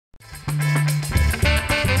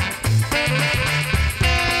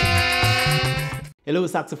Hello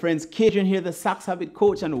saxo friends, Cajun here, the Sax Habit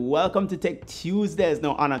Coach, and welcome to Tech Tuesdays.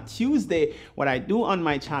 Now on a Tuesday, what I do on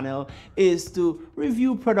my channel is to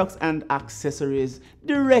review products and accessories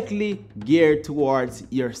directly geared towards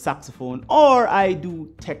your saxophone, or I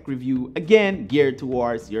do tech review again geared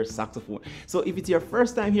towards your saxophone. So if it's your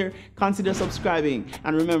first time here, consider subscribing,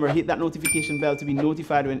 and remember, hit that notification bell to be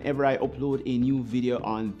notified whenever I upload a new video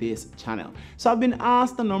on this channel. So I've been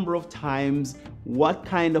asked a number of times, what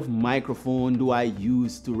kind of microphone do I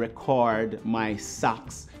use to record my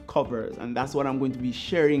sax covers? And that's what I'm going to be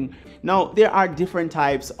sharing. Now, there are different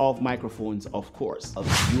types of microphones, of course.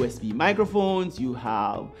 USB microphones, you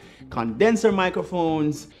have condenser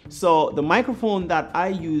microphones. So the microphone that I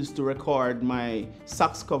use to record my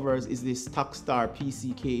sax covers is this Mic-Takstar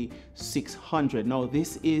PCK 600. Now,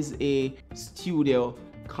 this is a studio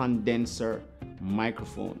condenser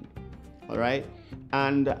microphone. All right,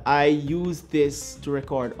 and I use this to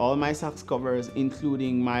record all my sax covers,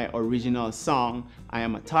 including my original song, I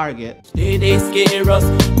Am a Target. They scare us,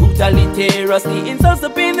 brutally tear us, the insults, the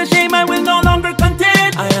pain, the shame I will no longer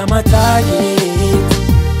contain. I am a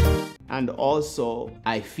target. And also,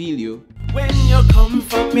 I Feel You. When you come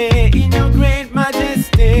for me in your great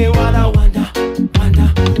majesty, what I wonder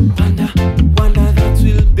that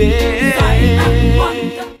will be.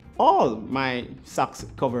 All my sax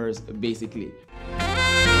covers, basically.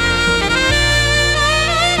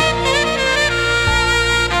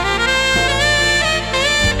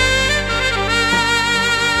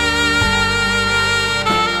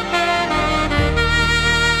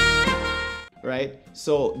 Right?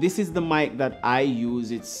 So this is the mic that I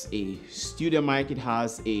use. It's a studio mic. It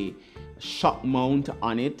has a shock mount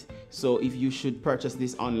on it. So if you should purchase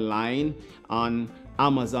this online on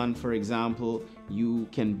Amazon, for example, you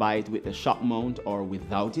can buy it with a shock mount or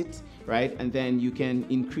without it, right? And then you can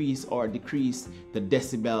increase or decrease the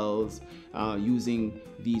decibels using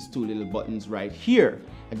these two little buttons right here.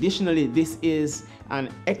 Additionally, this is an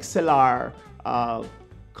XLR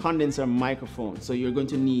condenser microphone. So you're going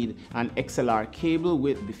to need an XLR cable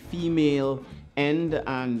with the female end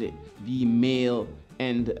and the male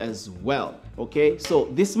end as well. Okay, so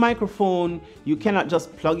this microphone, you cannot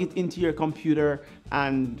just plug it into your computer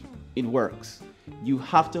and it works. You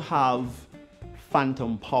have to have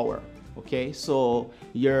phantom power. Okay, so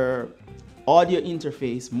your audio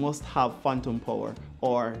interface must have phantom power,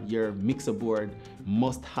 or your mixer board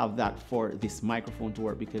must have that for this microphone to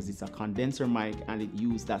work, because it's a condenser mic and it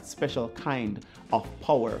uses that special kind of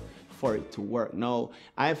power for it to work. Now,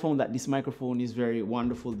 I found that this microphone is very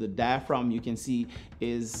wonderful. The diaphragm, you can see,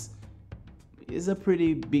 is a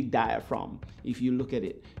pretty big diaphragm if you look at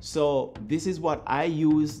it. So this is what I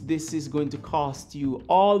use. This is going to cost you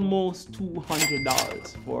almost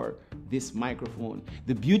 $200 for this microphone.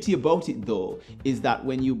 The beauty about it though is that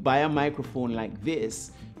when you buy a microphone like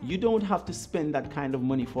this, you don't have to spend that kind of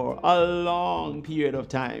money for a long period of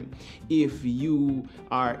time if you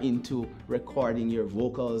are into recording your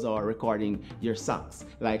vocals or recording your sax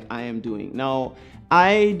like I am doing. Now,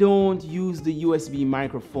 I don't use the USB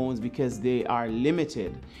microphones because they are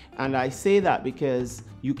limited. And I say that because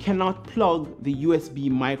you cannot plug the USB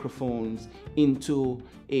microphones into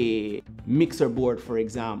a mixer board, for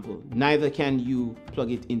example. Neither can you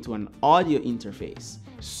plug it into an audio interface.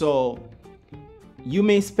 So you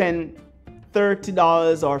may spend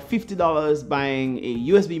 $30 or $50 buying a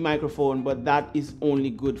USB microphone, but that is only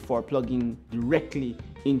good for plugging directly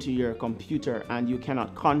into your computer, and you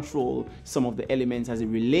cannot control some of the elements as it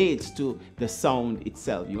relates to the sound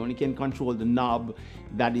itself. You only can control the knob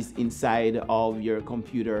that is inside of your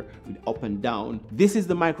computer with up and down. This is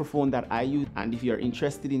the microphone that I use, and if you're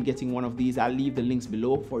interested in getting one of these, I'll leave the links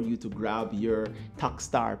below for you to grab your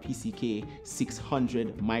Mic-Takstar PCK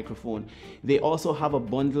 600 microphone. They also have a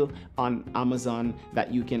bundle on Amazon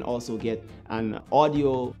that you can also get an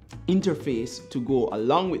audio interface to go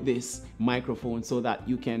along with this microphone, so that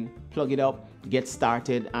you can plug it up, get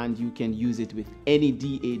started, and you can use it with any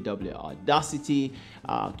DAW, Audacity,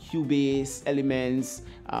 Cubase, Elements,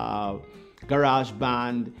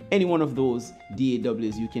 GarageBand, any one of those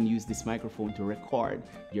DAWs. You can use this microphone to record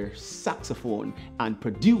your saxophone and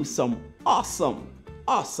produce some awesome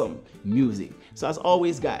music. So as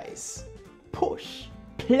always, guys, push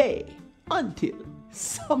play until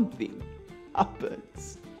something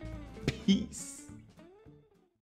happens. Peace.